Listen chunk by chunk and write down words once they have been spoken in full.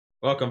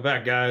Welcome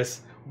back,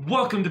 guys.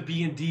 Welcome to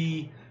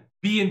B&D,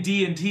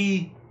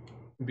 B&D&T.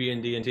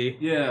 B&D&T.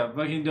 Yeah,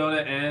 Bucking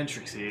Donut and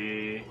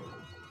Trixie.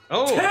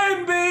 Oh,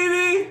 10,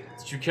 baby!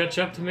 Did you catch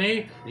up to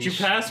me? Did you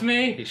He pass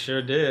me? he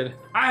sure did.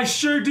 I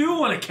sure do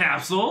want a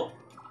capsule.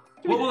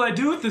 What will I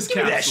do with this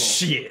capsule? That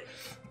shit.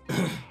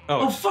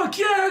 Oh, fuck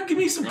yeah, give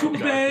me some God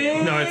damn.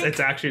 Kool-Aid. No, it's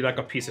actually like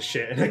a piece of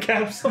shit in a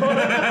capsule.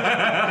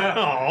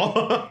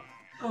 Oh.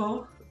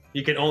 Oh,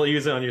 You can only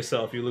use it on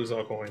yourself. You lose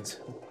all coins.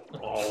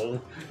 Oh.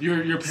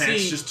 your pants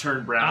See- just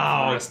turned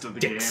brown for the rest of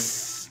the game.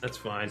 dicks. That's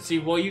fine. See,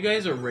 while you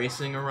guys are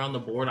racing around the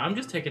board, I'm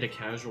just taking a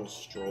casual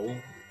stroll.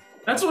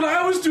 That's what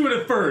I was doing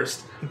at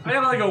first. I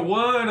got like a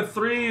 1, a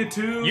 3, a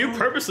 2. You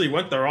purposely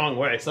went the wrong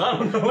way, so I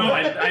don't know. No,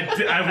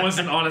 I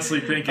wasn't honestly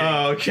thinking.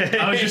 Oh, okay.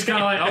 I was just kind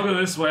of like, I'll go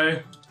this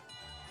way.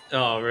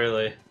 Oh,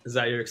 really? Is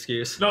that your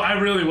excuse? No, I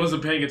really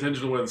wasn't paying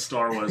attention to where the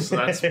star was, so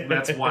that's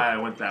why I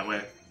went that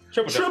way.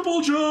 Triple jump.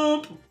 Triple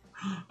jump!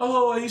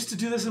 Oh, I used to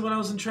do this when I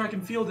was in track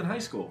and field in high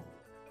school.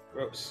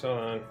 Oops, hold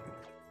on.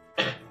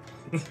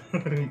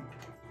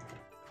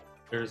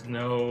 There's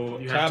no...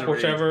 You have Tap to read.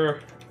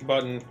 whichever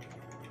button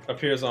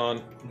appears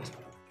on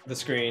the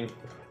screen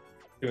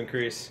to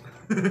increase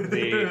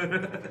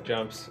the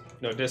jumps.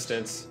 No,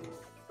 distance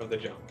of the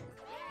jump.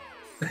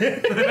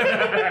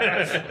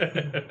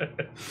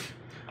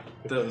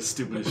 That was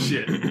stupid as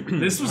shit.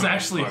 This was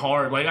actually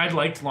hard. Like, I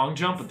liked long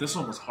jump, but this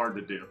one was hard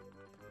to do.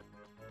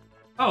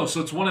 Oh,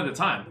 so it's one at a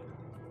time.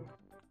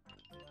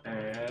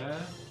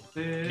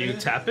 Do you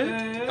tap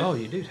it? Oh,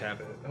 you do tap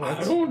it. Oh, I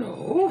that's- don't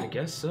know. I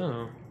guess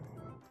so.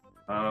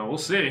 We'll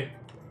see.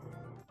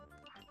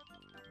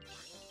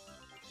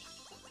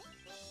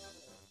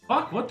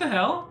 Fuck, what the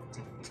hell?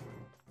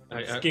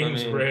 This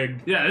game's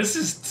rigged. Yeah, this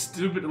is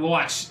stupid.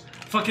 Watch.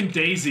 Fucking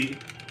Daisy.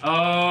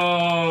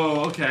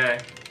 Oh, okay.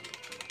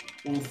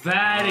 Well,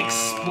 that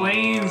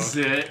explains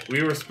it.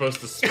 We were supposed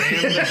to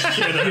spam the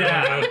shit out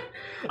Yeah. of it.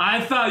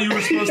 I thought you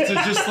were supposed to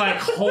just, like,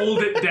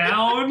 hold it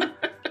down.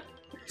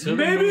 To the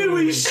Maybe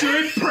we moon.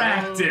 should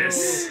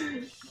practice.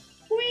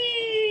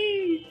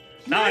 Whee!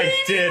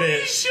 I did We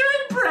it.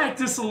 should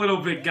practice a little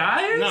bit,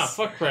 guys. Nah,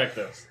 fuck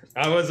practice.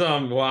 I was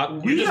what? You're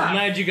We just got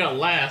mad you got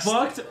last.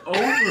 fucked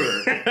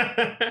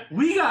over.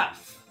 We got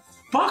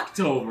fucked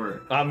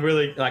over. I'm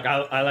really like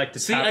I like to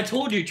See, tap. I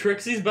told you,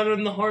 Trixie's better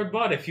than the hard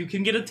bot. If you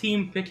can get a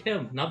team, pick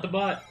him, not the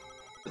bot.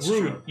 That's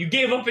Rude. true. You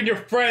gave up on your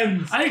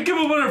friends. I didn't give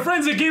up on our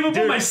friends. I gave up on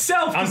Dude,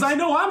 myself because I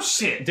know I'm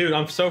shit. Dude,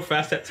 I'm so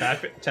fast at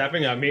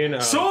tapping. I mean,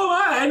 So am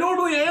I. I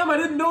normally am. I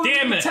didn't know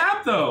Damn you could it.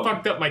 tap though.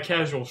 Fucked up my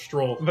casual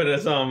stroll. but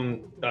it's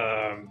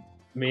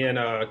me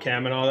and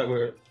Cam and all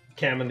that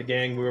Cam and the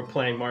gang. We were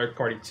playing Mario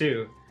Party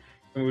 2,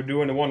 and we were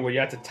doing the one where you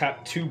had to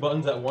tap 2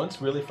 buttons at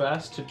once really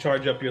fast to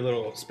charge up your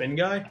little spin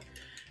guy.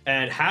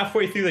 And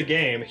halfway through the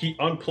game, he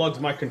unplugs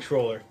my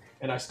controller,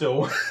 and I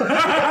still.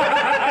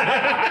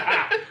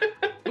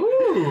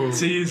 Ooh.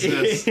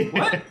 Jesus.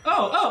 What?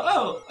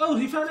 Oh,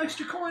 he found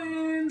extra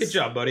coins. Good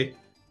job, buddy.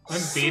 I'm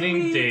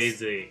beating Sweet.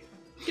 Daisy.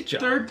 Good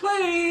job. Third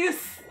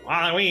place.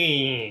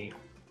 Wowee.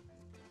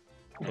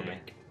 Cool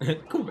bank.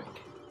 Cool bank.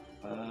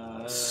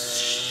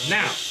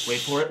 Now. Wait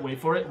for it. Wait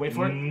for it. Wait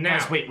for it. Now.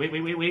 Guys, wait.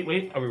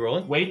 Wait. Are we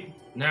rolling? Wait.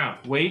 Now.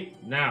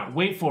 Wait. Now.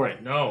 Wait for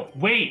it. No.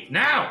 Wait.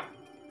 Now.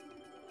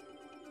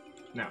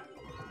 Now.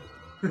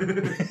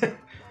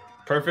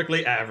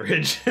 Perfectly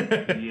average.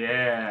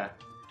 Yeah.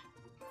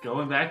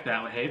 Going back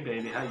that way. Hey,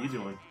 baby, how you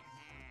doing?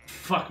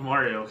 Fuck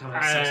Mario. Come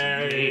have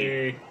sex with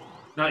me.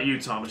 Not you,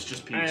 Thomas.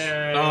 Just Peach.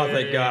 Oh,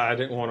 thank God. I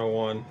didn't want to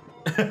win.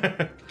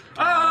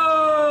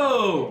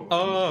 Oh!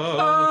 Oh.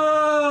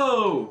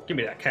 Oh! Give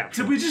me that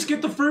capsule. Did we just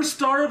get the first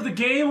star of the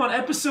game on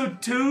episode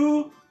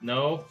 2?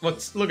 No.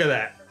 Look at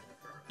that.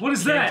 What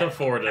is Can't that?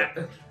 afford it.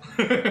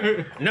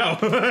 No.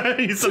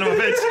 You son of a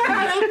bitch.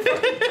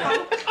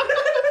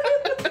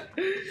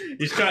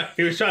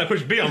 He was trying to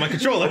push B on my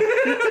controller.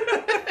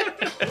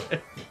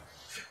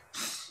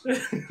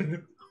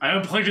 I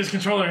unplugged his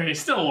controller and he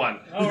still won.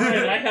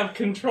 Alright, I have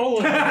control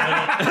of it. You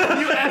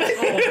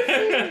asshole.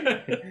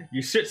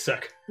 You shit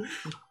suck.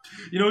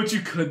 You know what you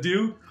could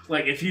do?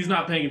 Like, if he's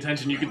not paying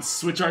attention, you could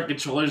switch our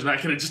controllers and I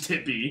could have just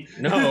hit B.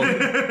 No.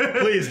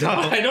 Please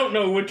don't. I don't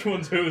know which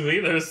one's whose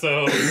either,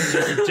 so...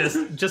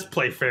 just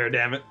play fair,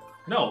 damn it.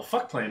 No,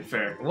 fuck playing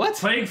fair. What?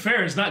 Playing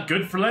fair is not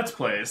good for Let's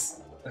Plays.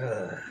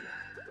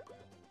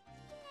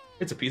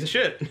 It's a piece of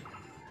shit.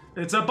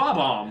 It's a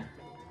bob-omb.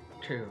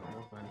 True.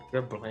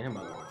 They're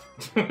blammo.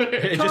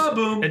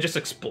 Kaboom. It just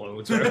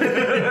explodes.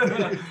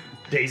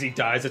 Daisy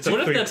dies. It's a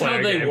What if that's how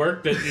three-player they game.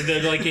 work? That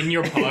they're like in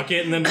your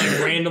pocket and then like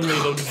randomly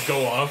they'll just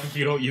go off if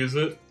you don't use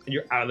it? And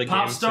you're out of the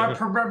Pop game. star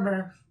soon.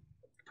 per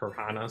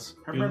Piranhas.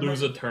 You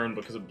lose a turn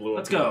because it blew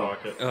Let's up your go.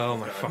 pocket. Oh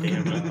my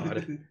fucking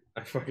God.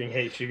 I fucking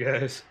hate you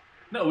guys.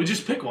 No, we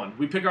just pick one.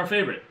 We pick our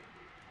favorite.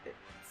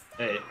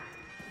 Hey.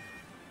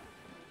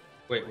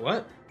 Wait,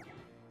 what?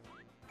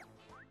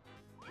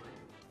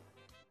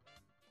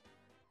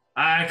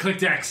 I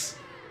clicked X.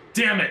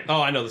 Damn it.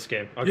 Oh, I know this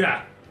game. Okay.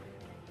 Yeah.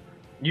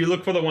 You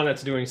look for the one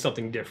that's doing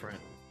something different.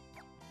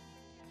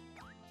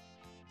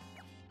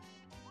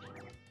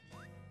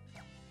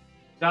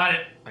 Got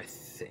it. I I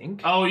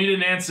think. Oh, you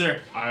didn't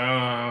answer.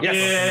 Yes.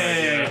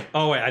 Yeah.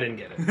 Oh wait, I didn't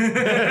get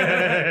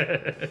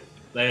it.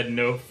 I had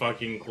no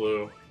fucking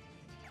clue.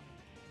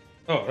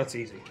 Oh, that's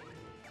easy.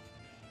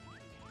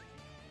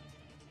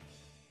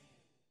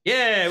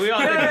 Yeah, we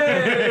all did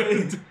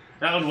it.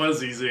 That one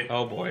was easy.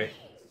 Oh boy.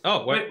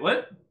 Oh wait. Wait,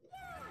 what?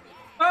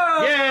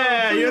 Oh,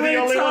 Yeah, you're the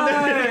only one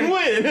that didn't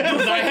win.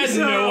 I had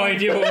no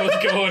idea what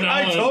was going on.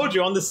 I told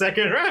you on the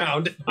second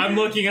round. I'm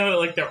looking at it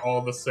like they're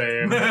all the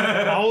same.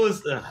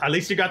 At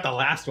least you got the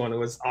last one. It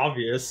was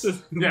obvious.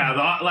 Yeah,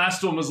 the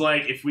last one was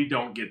like, if we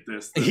don't get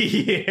this, then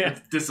Yeah.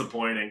 it's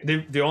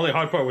disappointing. The only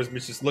hard part was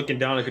just looking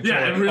down at the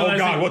controller. Yeah, and Oh realizing,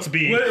 god, what's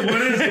B?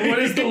 what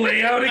is the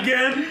layout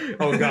again?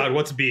 Oh god,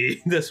 what's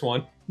B? This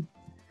one.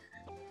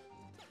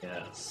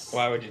 Yes.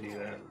 Why would you do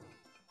that?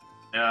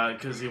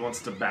 Because he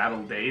wants to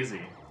battle Daisy.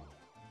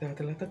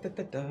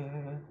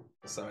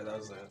 Sorry,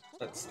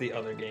 that's the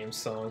other game's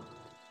song.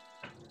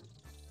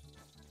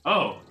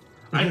 Oh,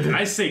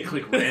 I say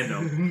click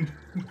random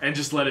and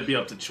just let it be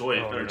up to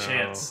choice or no.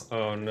 chance.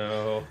 Oh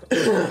no.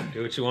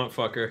 Do what you want,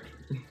 fucker.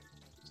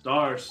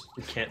 Stars.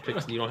 You can't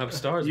pick. You don't have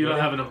stars. You don't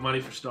buddy. have enough money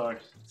for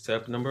stars.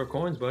 Set number of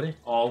coins, buddy.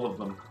 All of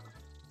them.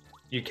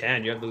 You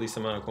can. You have the least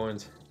amount of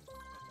coins.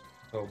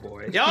 Oh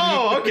boy.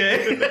 Oh,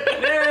 okay.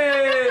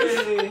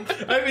 Yay!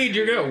 I mean,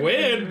 you're gonna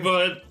win,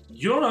 but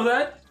You don't know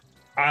that?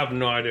 I have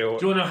no idea. Do you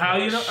want to know how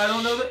you know? I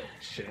don't know that.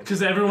 Shit.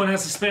 Because everyone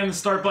has to spam the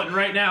start button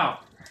right now.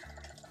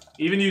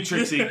 Even you,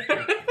 Trixie.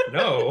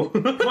 No.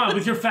 Come on,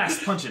 with your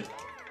fast punching.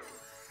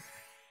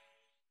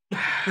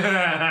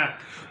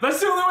 That's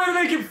the only way to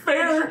make it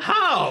fair.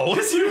 How?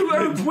 Because you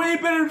are way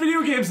better at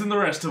video games than the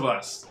rest of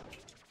us.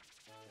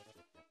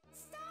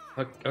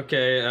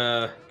 Okay.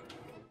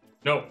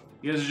 no.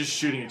 You guys are just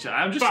shooting each other.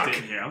 I'm just Fuck.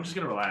 sitting here. I'm just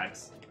gonna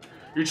relax.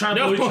 You're trying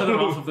to No. blow each other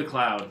off of the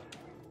cloud.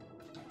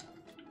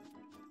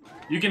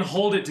 You can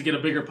hold it to get a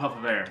bigger puff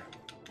of air.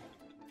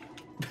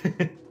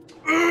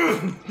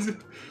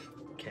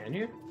 Can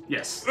you?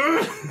 Yes.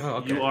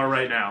 Oh, okay. You are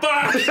right now.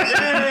 Fuck!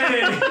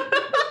 Yay!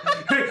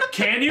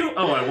 Can you?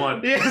 Oh, I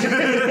won.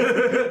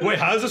 Wait,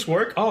 how does this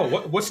work? Oh,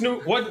 what's new?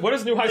 What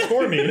does new high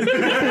score mean?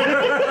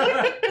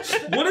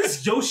 What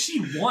does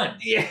Yoshi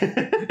want? Yeah.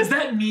 Is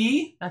that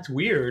me? That's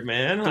weird,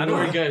 man. I Don't don't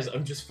worry, guys.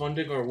 I'm just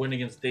funding our win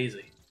against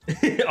Daisy.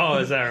 Oh,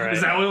 is that right?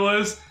 Is that what it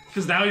was?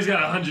 Because now he's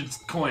got 100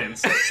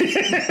 coins.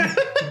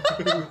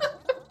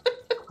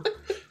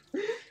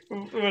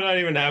 We're not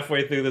even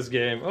halfway through this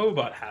game. Oh,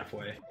 about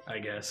halfway, I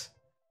guess.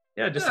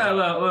 Yeah, just Yeah,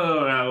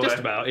 about. Just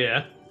about,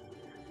 yeah.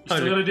 You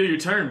still gotta do your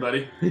turn,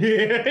 buddy.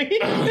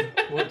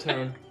 What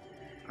turn?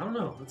 I don't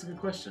know. That's a good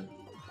question.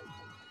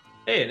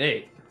 Hey, an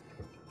 8.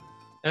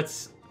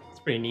 That's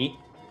pretty neat.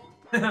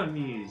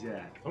 Me,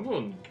 yeah. I'm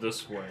going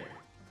this way.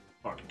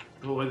 Fuck.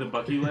 The way the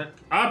Bucky went.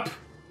 Up!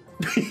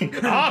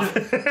 Off!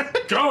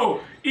 Go!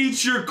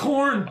 Eat your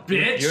corn,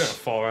 bitch! You're gonna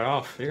fall right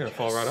off. You're gonna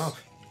fall right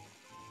off.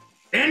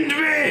 Into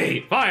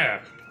me!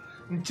 Fire!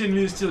 10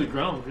 minutes till the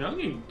ground. I'm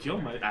gonna kill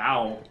my.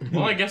 Ow.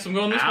 Well, I guess I'm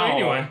going this way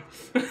Ow.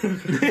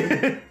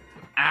 anyway.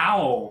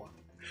 Ow.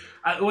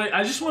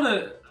 I just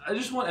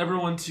want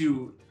everyone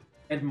to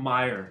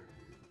admire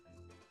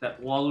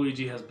that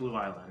Waluigi has blue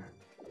eyeliner.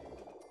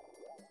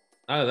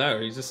 Either that,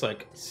 or he's just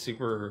like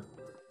super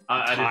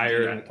I didn't do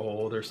tired that. and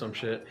old or some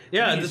shit.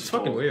 Yeah, He's it's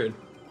fucking old. weird.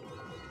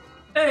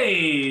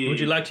 Hey! Would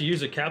you like to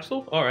use a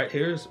capsule? All right,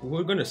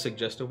 we're gonna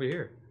suggest over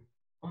here.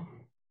 What are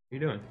you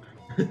doing?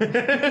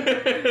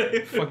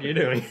 Fuck you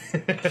doing?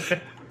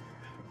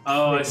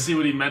 Oh, I see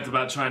what he meant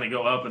about trying to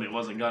go up, and it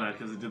wasn't gonna,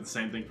 because it did the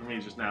same thing for me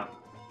just now.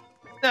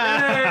 Hey,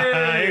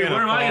 Hey,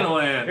 where am I gonna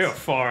land? You're gonna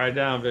fall right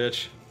down,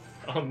 bitch.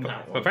 On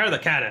that one. Prepare the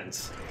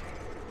cannons.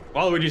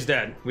 Waluigi's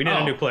dead. We need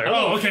a new player.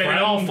 Oh, okay, they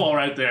all friend. fall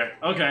right there.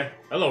 Okay.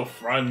 Hello,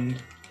 friend.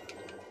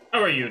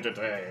 How are you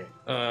today?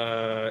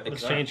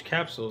 Exchange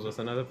capsules with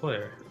another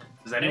player.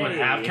 Does anyone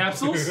have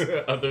capsules?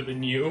 Other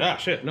than you? Ah,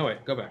 shit. No,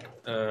 wait. Go back.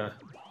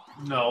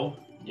 No.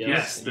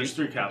 Yes, there's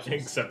 3 capsules.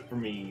 Except for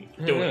me.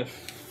 Do it.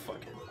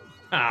 Fuck it.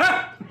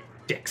 Ah,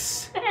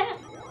 dicks.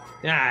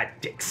 Ah,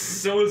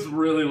 dicks. That was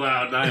really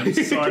loud, and I am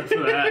sorry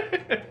for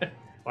that.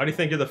 Why do you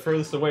think you're the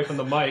furthest away from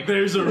the mic?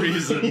 There's a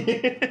reason.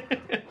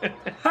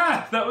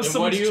 Ha! That was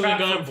And why someone's do you trap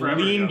think from I've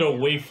forever leaned ago.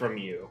 away from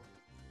you?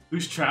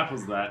 Whose trap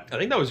was that? I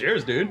think that was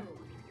yours, dude.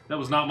 That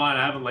was not mine.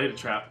 I haven't laid a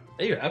trap.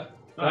 Yeah, you have.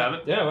 No, I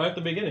haven't. Yeah, right at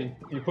the beginning.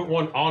 You put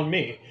one on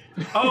me.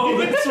 Oh,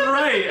 that's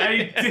right.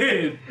 I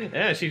did.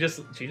 Yeah, she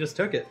just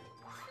took it.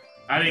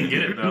 I didn't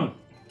get it though.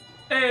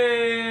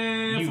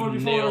 Hey, You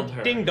 44. nailed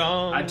her. Ding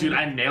dong. Dude,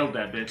 I nailed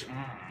that bitch.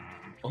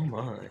 Oh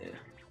my.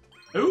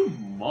 Oh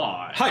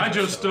my. Hydro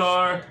Hydro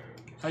Star.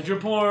 Hydro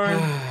porn.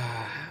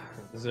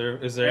 Is there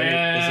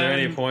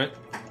any And- point?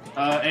 A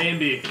and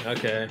B.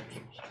 Okay.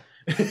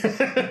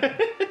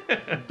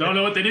 Don't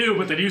know what they do,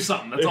 but they do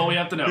something. That's all we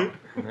have to know.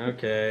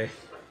 Okay.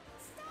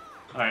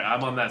 Alright,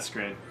 I'm on that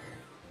screen.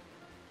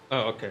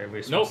 Oh, okay.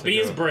 We're supposed Nope, to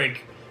B's go.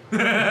 break.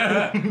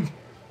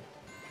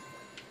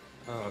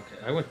 Oh, okay.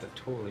 I went the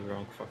totally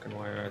wrong fucking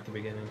wire at the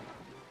beginning.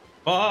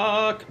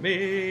 Fuck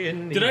me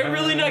in the Did I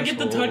really not get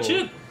to touch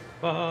it?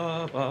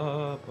 Ba,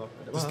 ba, ba,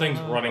 ba, This thing's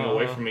running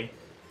away from me.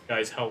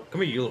 Guys, help.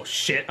 Come here, you little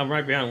shit. I'm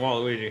right behind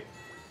Waluigi.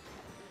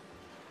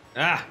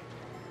 Ah!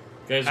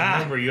 Guys, Ah.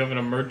 remember, you have an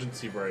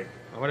emergency brake.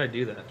 Why would I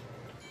do that?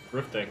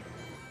 Drifting.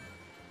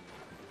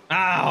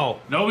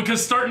 Ow! No,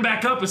 because starting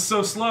back up is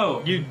so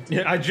slow.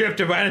 I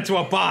drifted right into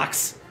a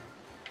box.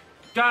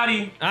 Got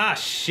him. Ah,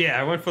 shit.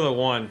 I went for the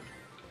 1.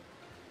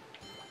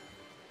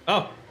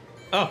 Oh.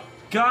 Oh.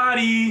 Got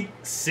him.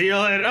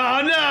 Seal it.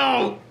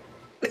 Oh,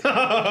 no!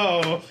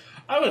 Oh.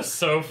 I was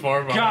so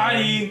far behind. Got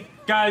him.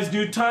 Guys,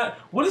 new time.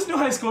 What does new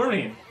high score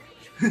mean?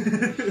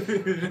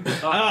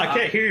 I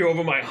can't hear you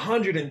over my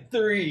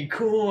 103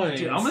 coins.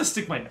 Dude, I'm gonna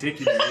stick my dick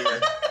in your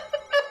ear.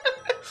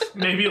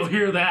 Maybe you'll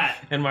hear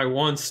that. And my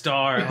 1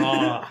 star.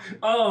 Oh,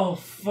 Oh,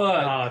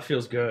 fuck. it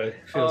feels good.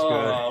 Feels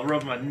Oh,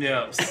 rub my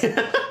nips.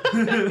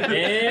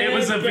 It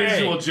was a Okay.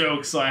 visual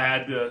joke, so I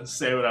had to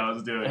say what I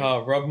was doing. good.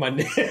 Oh, rub my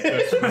nips.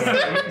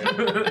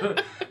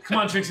 Come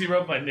on, Trixie,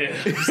 rub my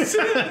nips.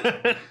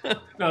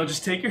 No,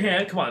 just take your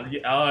hand. Come on.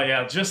 Oh,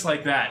 yeah, just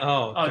like that.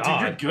 Oh, dude,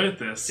 God. you're good at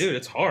this. Dude,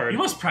 it's hard. You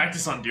must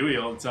practice on Dewey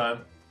all the time.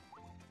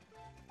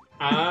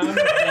 I'm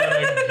gonna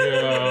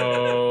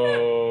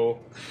go.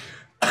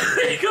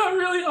 He got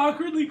really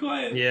awkwardly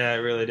quiet. Yeah, I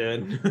really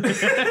did.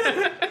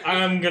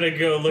 I'm gonna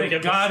go look Thank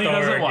at God the he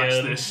star doesn't watch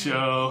again. this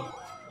show.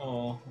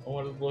 Oh, I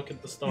want to look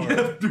at the star. You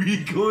have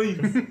 3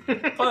 coins.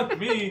 Fuck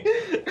me.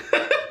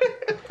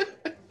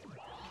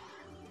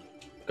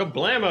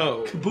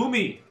 Kablamo!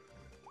 Kaboomy.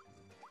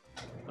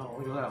 Oh,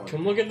 look at that one.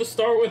 Come look at the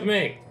star with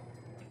me.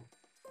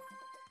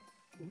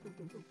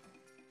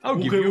 I'll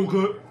give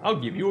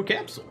you a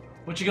capsule.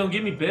 What you gonna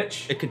give me,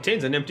 bitch? It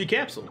contains an empty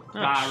capsule.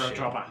 Road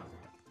dropper.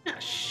 Ah,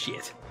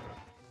 shit.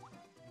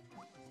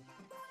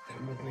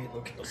 Come with me,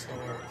 look at the star.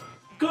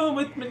 Come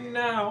with me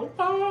now.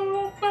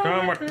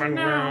 Come with me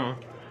now.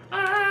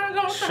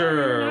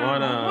 Sure, why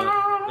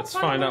not? Let's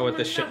find out what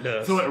this shit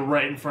does. Throw it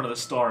right in front of the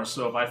star,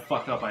 so if I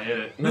fuck up, I hit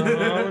it. No,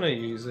 I'm gonna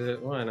use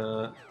it. Why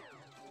not?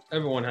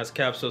 Everyone has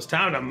capsules.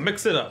 Time to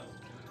mix it up.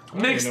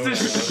 Mix You know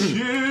this what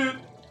shit.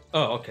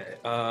 Oh, okay.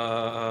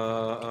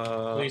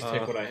 Please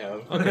take what I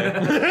have. Okay.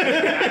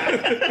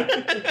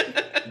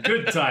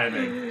 Good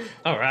timing.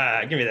 All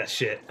right, give me that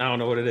shit. I don't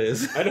know what it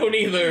is. I don't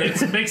either.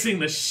 It's mixing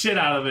the shit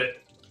out of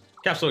it.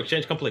 Capsule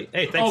exchange complete.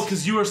 Hey, Oh, thanks.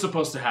 because you were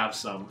supposed to have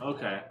some.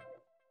 Okay.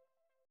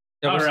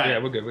 Yeah, all right. Yeah,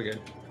 we're good. We're good.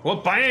 Well,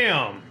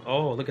 bam!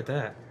 Oh, look at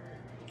that.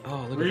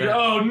 Oh, look at that.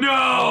 Oh, Oh,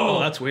 no!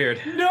 that's weird.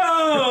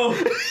 No!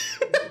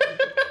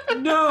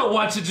 No!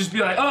 Watch it just be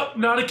like, oh,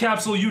 not a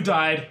capsule, you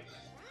died.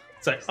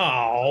 It's like,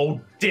 oh,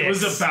 dicks. It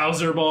was a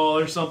Bowser ball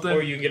or something.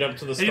 Or you get up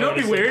to the star. You know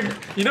what'd be weird?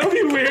 You know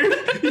what'd be weird?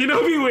 You know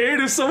what'd be weird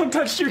if someone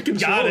touched your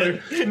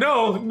controller?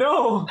 No,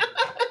 no.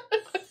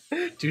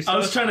 Two I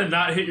stars. was trying to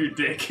not hit your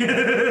dick,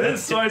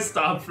 so I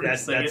stopped for a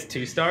That's second.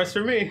 2 stars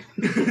for me.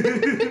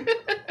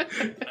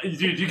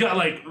 Dude, you got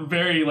like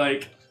very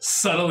like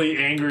subtly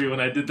angry when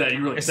I did that.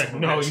 You were like, It's like, "Son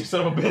of a no, bitch." you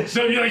son of a bitch.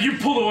 No, you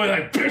pulled away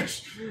like,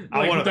 bitch.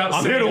 Like, without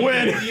I'm here to saying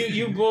win.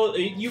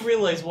 anything. You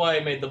realize why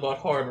I made the butt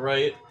hard,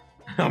 right?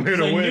 I'm here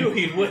to I knew win.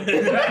 he'd win.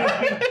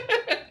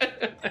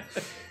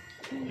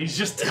 He's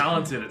just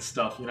talented at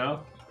stuff, you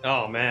know.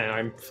 Oh man,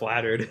 I'm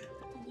flattered.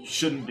 You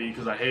shouldn't be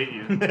because I hate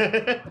you.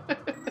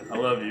 I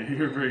love you.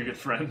 You're a very good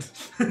friend.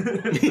 I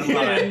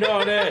lied.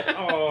 No, that.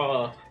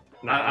 Oh.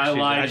 I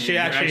lied. She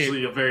You're actually.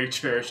 actually a very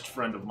cherished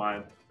friend of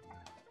mine.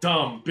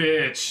 Dumb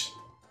bitch.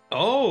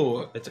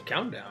 Oh, it's a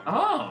countdown.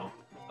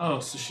 Oh,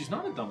 so she's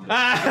not a dumb bitch.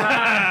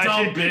 Ah,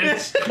 Dumb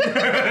bitch.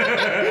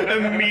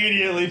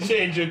 Immediately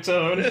change your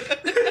tone.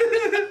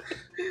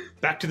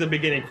 Back to the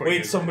beginning for you.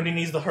 Wait, somebody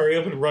needs to hurry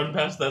up and run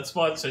past that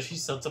spot so she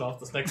sets it off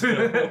this next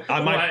level. I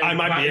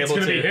might be it's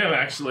able gonna to. be him,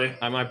 actually.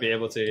 I might be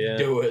able to. Yeah.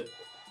 Do it.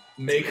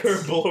 Make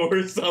her blow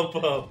herself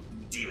up.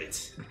 Do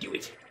it. Do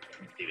it.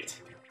 Do it.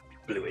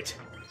 Blew it.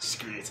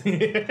 Screw it.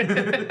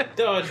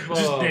 Dodgeball.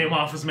 Just name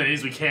off as many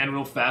as we can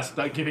real fast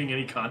without giving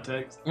any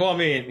context. Well, I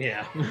mean,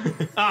 yeah.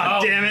 Ah,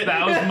 Oh, damn it!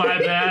 that was my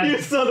bad. You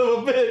son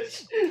of a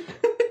bitch!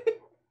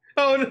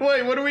 Oh no!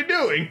 Wait, what are we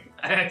doing?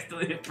 I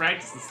accidentally hit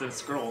practice instead of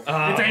scroll.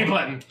 Oh. It's A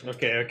button.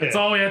 Okay. That's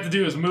all we have to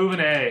do is move an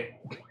A.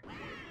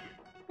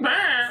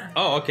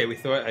 Oh, okay. We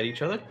throw it at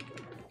each other.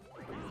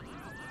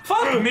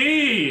 Fuck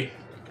me!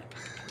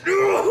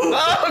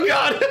 Oh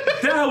god!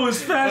 That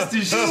was fast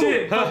as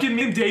shit. Fucking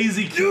me and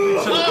Daisy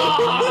killed each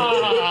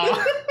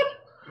other.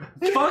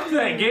 Fuck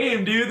that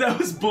game, dude. That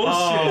was bullshit.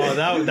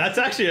 Oh, that's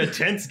actually a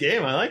tense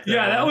game. I like that.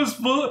 Yeah, that was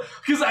full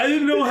because I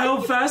didn't know how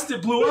fast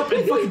it blew up,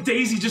 and fucking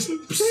Daisy just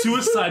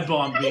suicide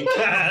bombed me. No,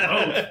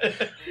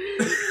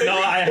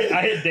 I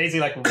hit Daisy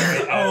like.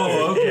 Right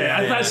Oh, okay. Yeah,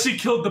 I yeah. thought she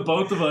killed the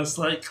both of us.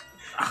 Like,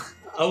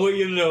 I want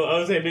you to know I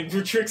was aiming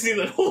for Trixie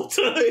the whole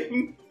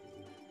time.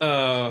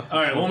 all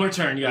right, one more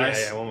turn, guys.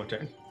 Yeah, one more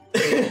turn.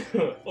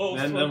 Oh,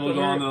 And then we'll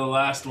go on to the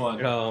last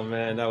one. Oh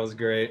man, that was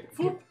great.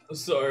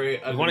 Sorry.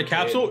 You want a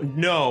capsule?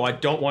 No, I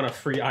don't want a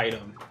free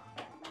item.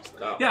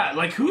 Stop. Yeah,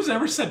 like who's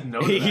ever said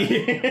no to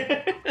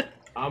that?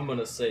 I'm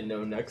gonna say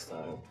no next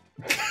time.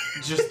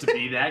 Just to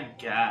be that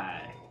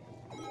guy.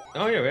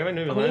 Oh yeah, we haven't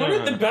even. I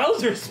wanted the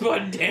Bowser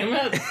spot, damn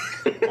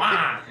it!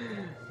 Wow.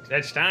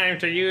 It's time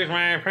to use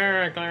my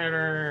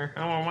paraglider.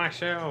 I'm on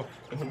myself.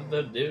 What did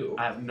that do?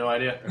 I have no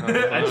idea.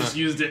 I just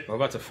used it. We're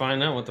about to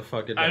find out what the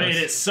fuck it does. I mean,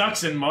 it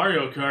sucks in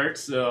Mario Kart,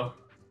 so.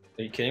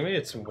 Are you kidding me?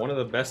 It's one of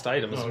the best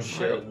items. Oh,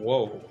 shit.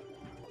 Whoa.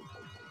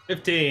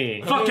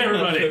 15. Fuck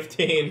everybody.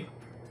 15.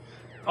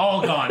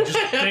 All gone.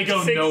 Just, they go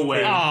 16.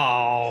 nowhere.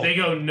 Oh. They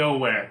go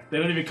nowhere. They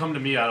don't even come to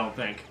me, I don't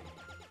think.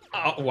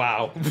 Oh,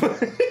 wow.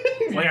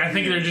 Like, I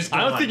think they're just I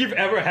gone. don't think you've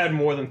ever had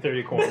more than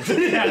 30 coins.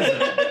 It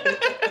hasn't.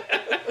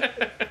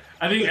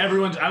 I think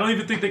everyone. I don't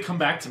even think they come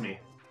back to me.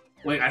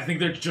 Like, I think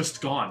they're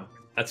just gone.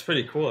 That's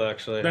pretty cool,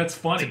 actually. That's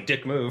It's funny. a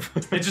dick move.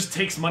 It just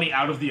takes money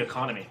out of the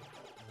economy.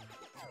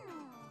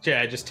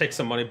 Yeah, just take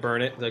some money,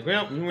 burn it. Like,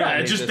 well, we don't Yeah,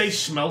 need it just they this.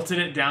 smelted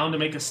it down to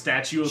make a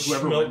statue of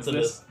whoever wins Schmelted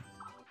this.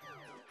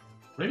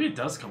 Maybe it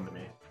does come to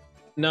me.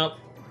 Nope.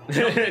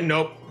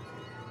 Nope.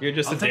 You're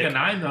just I'll a take a dick.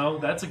 9 though.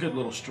 That's a good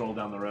little stroll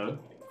down the road.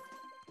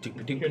 You're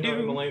not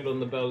gonna land on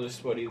the Bowser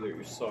sweat either,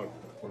 you suck.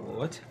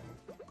 What?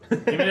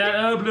 Give me that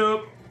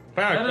bloop.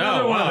 Fuck. Got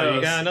another Oh, one of wow, you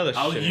those. got another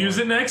I'll shitty use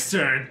one. it next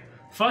turn.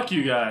 Fuck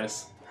you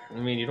guys. I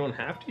mean, you don't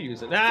have to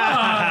use it.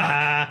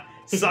 Ah,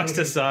 sucks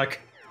to suck.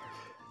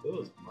 That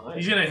was mine.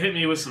 He's gonna hit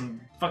me with some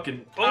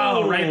fucking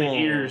Oh. right in the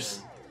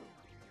ears.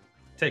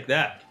 Take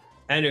that.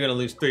 And you're gonna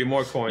lose 3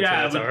 more coins.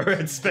 Yeah, so that's our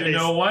red space. You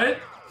know what? At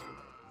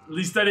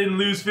least I didn't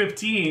lose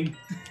 15.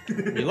 You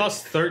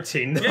lost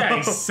 13. Though. Yeah,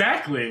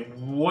 exactly.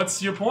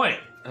 What's your point?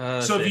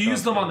 So if you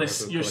use them on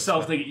this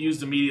yourself, they get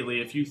used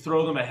immediately. If you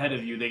throw them ahead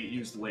of you, they get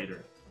used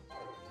later.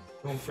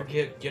 Don't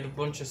forget, get a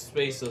bunch of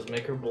spaces,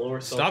 make her blow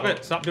herself Stop up.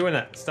 it! Stop doing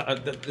that! Stop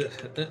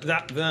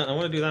that! I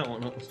want to do that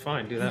one. It's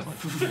fine. Do that one.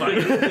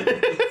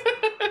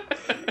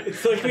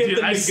 It's like we have Dude,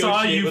 to I saw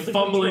negotiate you with the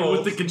fumbling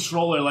with the controls.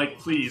 controller. Like,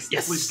 please,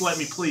 Yes. please let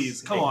me,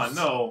 please. Come on,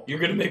 no. You're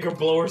gonna make her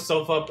blow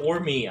herself up, or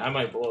me. I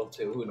might blow up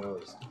too. Who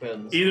knows?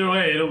 Depends. Either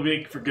way, it'll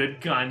make for good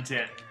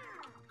content.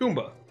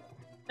 Goomba.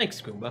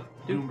 Thanks, Goomba.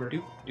 Doop, Goomba.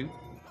 doop, doop,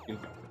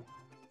 doop.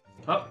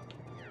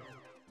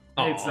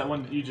 Oh, hey, it's Aw. that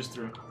one that you just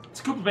threw.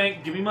 It's Koopa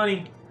Bank. Give me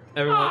money.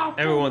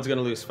 Everyone's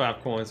gonna lose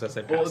 5 coins as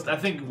they pass. Well, I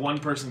think one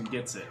person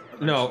gets it.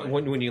 No,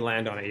 eventually. when you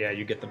land on it, yeah,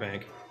 you get the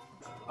bank.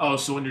 Oh,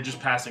 so when you're just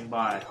passing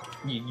by.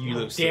 You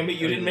lose. Damn it!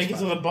 You didn't make it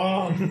to the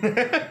bomb.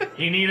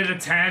 He needed a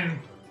 10.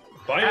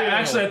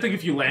 Actually, I think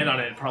if you land on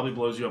it, it probably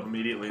blows you up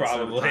immediately. instead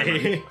of the timer.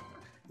 probably.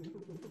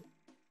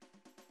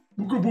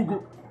 Booger,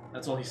 booger.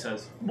 That's all he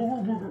says.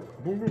 Booger,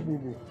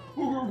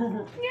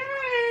 booger.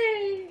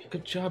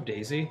 Good job,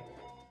 Daisy.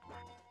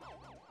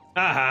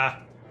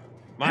 Aha.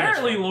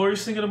 Apparently,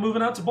 Lori's thinking of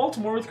moving out to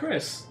Baltimore with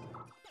Chris.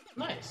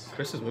 Nice.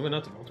 Chris is moving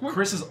out to Baltimore.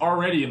 Chris is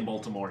already in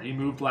Baltimore. He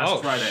moved last Oh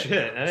Friday.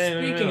 shit! I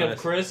didn't even Speaking of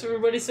realize. Chris,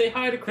 everybody say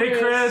hi to Chris. Hey,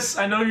 Chris.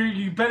 I know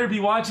you better be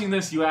watching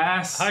this, you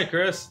ass. Hi,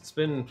 Chris. It's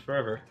been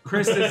forever.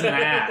 Chris is an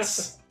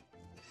ass.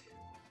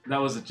 That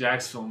was a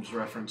Jax Films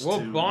reference Well,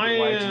 to the bye,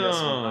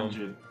 YGS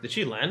 100. Did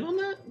she land on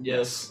that?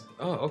 Yes.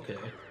 Oh, okay.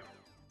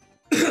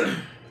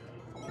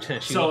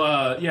 She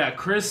So, yeah,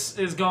 Chris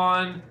is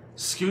gone.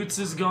 Scoots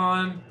is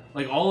gone.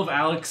 Like, all of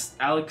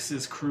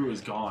Alex's crew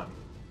is gone.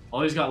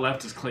 All he's got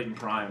left is Clayton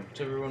Prime.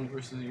 It's everyone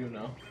versus you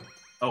now.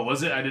 Oh,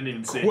 was it? I didn't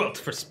even see it. quilt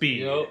for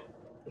speed. Yep.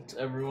 It's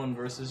everyone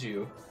versus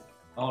you.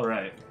 All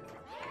right.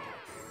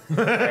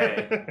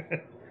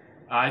 Hey.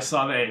 I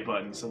saw the A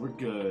button, so we're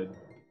good.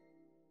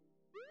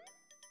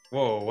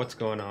 Whoa, what's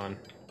going on?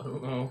 I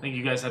don't know. I think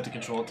you guys have to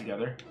control it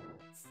together.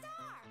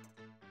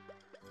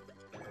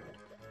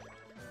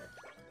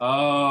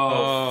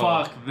 Oh,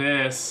 fuck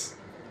this.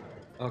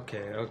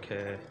 Okay,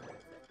 okay.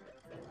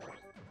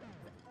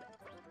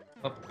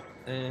 Up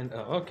and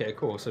okay,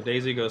 cool. So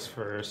Daisy goes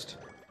first.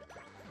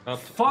 Up.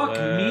 Fuck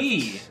left,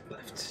 me.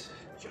 Left.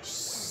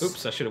 Yes.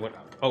 Oops, I should have went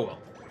up. Oh well.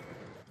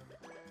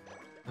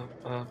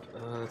 Up.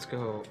 Let's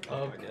go.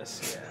 Up. I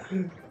guess.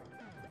 Yeah.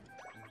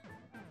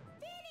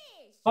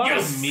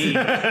 Fuck me.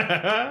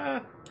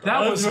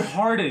 That was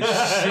hard as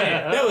shit.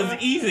 That was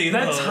easy.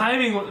 That though.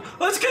 timing was...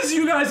 That's because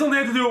you guys only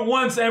had to do it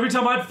once. Every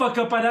time I'd fuck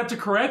up, I'd have to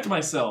correct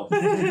myself.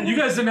 You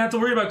guys didn't have to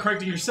worry about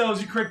correcting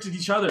yourselves. You corrected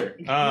each other.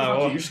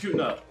 well- You're scooting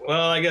up.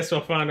 Well, I guess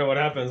we'll find out what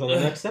happens on the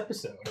next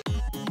episode.